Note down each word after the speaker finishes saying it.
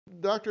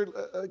Doctor,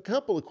 a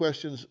couple of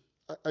questions,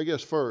 I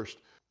guess first.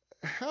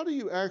 How do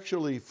you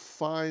actually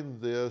find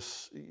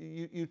this?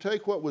 You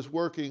take what was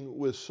working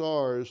with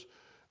SARS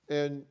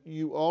and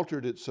you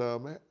altered it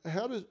some.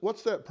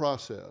 What's that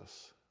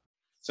process?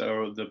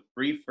 So the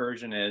brief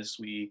version is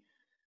we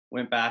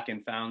went back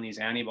and found these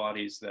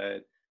antibodies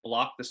that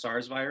block the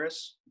SARS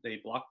virus. They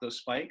block those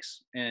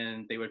spikes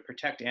and they would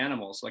protect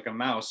animals like a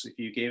mouse. If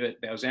you gave it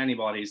those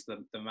antibodies,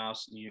 the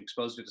mouse, you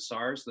exposed it to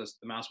SARS, the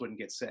mouse wouldn't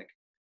get sick.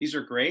 These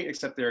are great,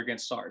 except they're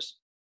against SARS.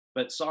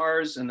 But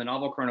SARS and the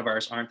novel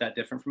coronavirus aren't that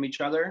different from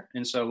each other.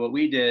 And so what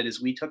we did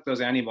is we took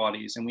those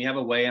antibodies and we have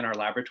a way in our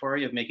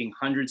laboratory of making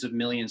hundreds of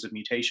millions of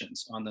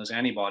mutations on those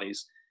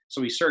antibodies. So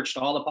we searched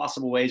all the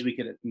possible ways we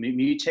could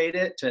mutate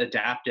it to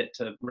adapt it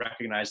to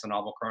recognize the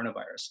novel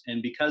coronavirus.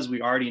 And because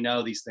we already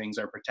know these things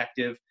are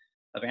protective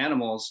of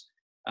animals,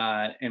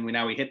 and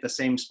we hit the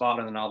same spot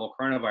on the novel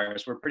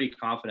coronavirus, we're pretty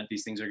confident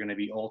these things are going to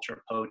be ultra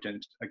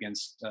potent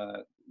against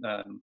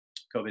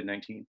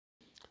COVID-19.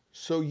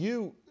 So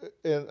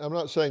and I'm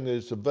not saying that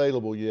it's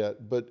available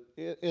yet, but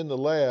in the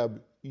lab,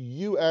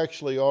 you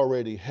actually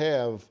already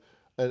have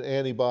an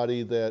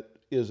antibody that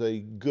is a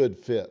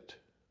good fit.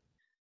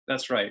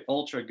 That's right,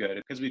 ultra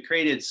good. Because we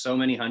created so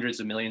many hundreds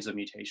of millions of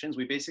mutations,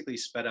 we basically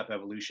sped up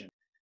evolution.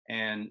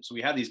 And so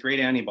we have these great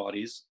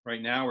antibodies.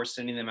 Right now, we're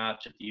sending them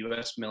out to the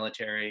US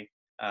military,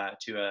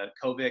 to a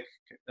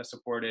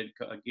COVID-supported,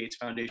 Gates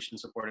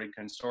Foundation-supported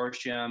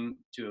consortium,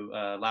 to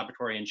a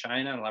laboratory in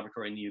China and a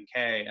laboratory in the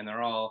UK, and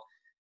they're all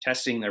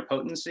testing their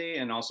potency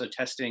and also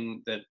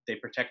testing that they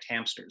protect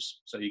hamsters.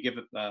 So you give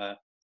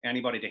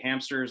antibody to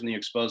hamsters and you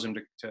expose them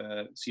to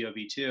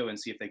CoV-2 and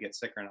see if they get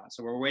sick or not.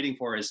 So what we're waiting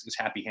for is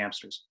happy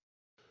hamsters.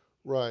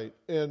 Right.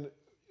 And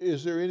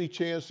is there any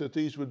chance that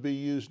these would be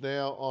used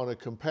now on a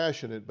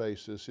compassionate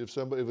basis? If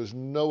there's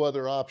no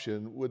other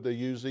option, would they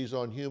use these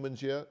on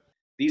humans yet?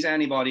 These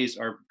antibodies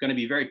are going to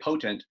be very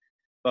potent,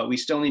 but we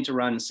still need to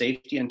run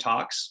safety and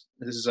tox.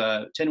 This is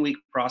a 10-week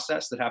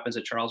process that happens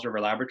at Charles River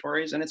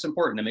Laboratories, and it's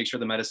important to make sure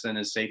the medicine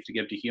is safe to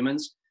give to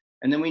humans.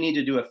 And then we need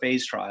to do a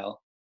phase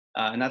trial,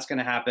 and that's going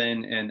to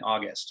happen in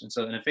August. And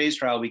so in a phase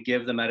trial, we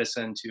give the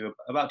medicine to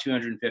about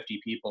 250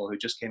 people who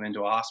just came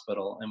into a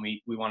hospital, and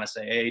we want to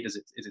say, A, is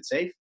it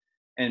safe?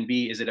 And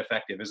B, is it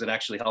effective? Is it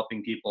actually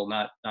helping people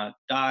not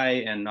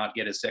die and not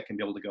get as sick and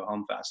be able to go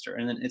home faster?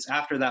 And then it's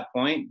after that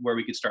point where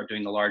we could start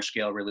doing the large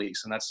scale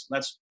release. And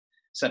that's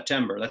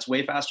September. That's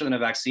way faster than a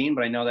vaccine,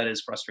 but I know that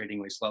is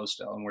frustratingly slow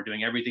still. And we're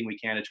doing everything we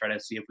can to try to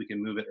see if we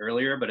can move it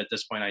earlier. But at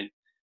this point,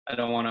 I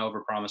don't want to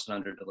overpromise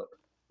and underdeliver.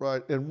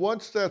 Right. And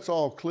once that's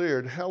all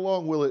cleared, how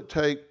long will it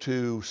take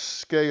to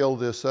scale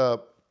this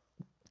up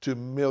to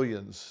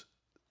millions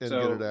and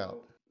get it out?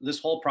 This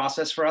whole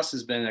process for us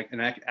has been an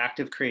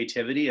active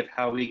creativity of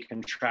how we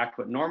contract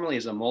what normally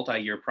is a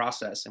multi-year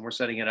process. And we're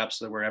setting it up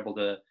so that we're able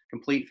to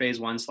complete phase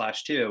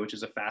 1/2, which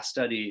is a fast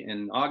study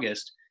in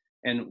August.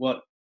 And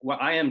what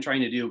I am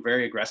trying to do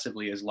very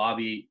aggressively is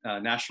lobby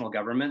national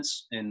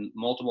governments in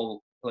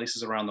multiple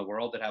places around the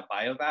world that have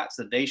biovats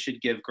that they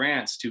should give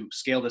grants to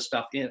scale this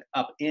stuff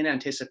up in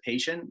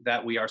anticipation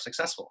that we are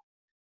successful.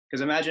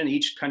 Because imagine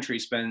each country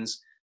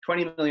spends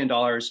 $20 million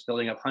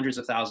building up hundreds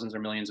of thousands or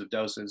millions of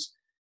doses.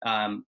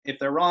 If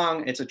they're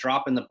wrong, it's a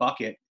drop in the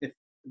bucket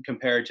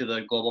compared to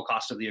the global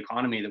cost of the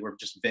economy that we're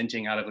just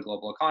venting out of the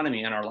global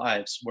economy and our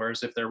lives.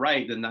 Whereas if they're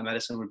right, then that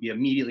medicine would be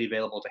immediately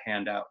available to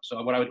hand out.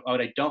 So what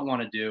I don't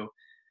want to do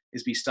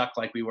is be stuck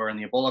like we were in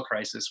the Ebola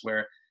crisis,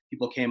 where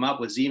people came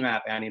up with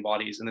ZMapp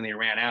antibodies and then they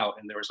ran out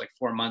and there was like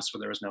 4 months where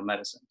there was no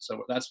medicine.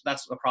 So that's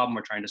a problem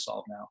we're trying to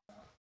solve now.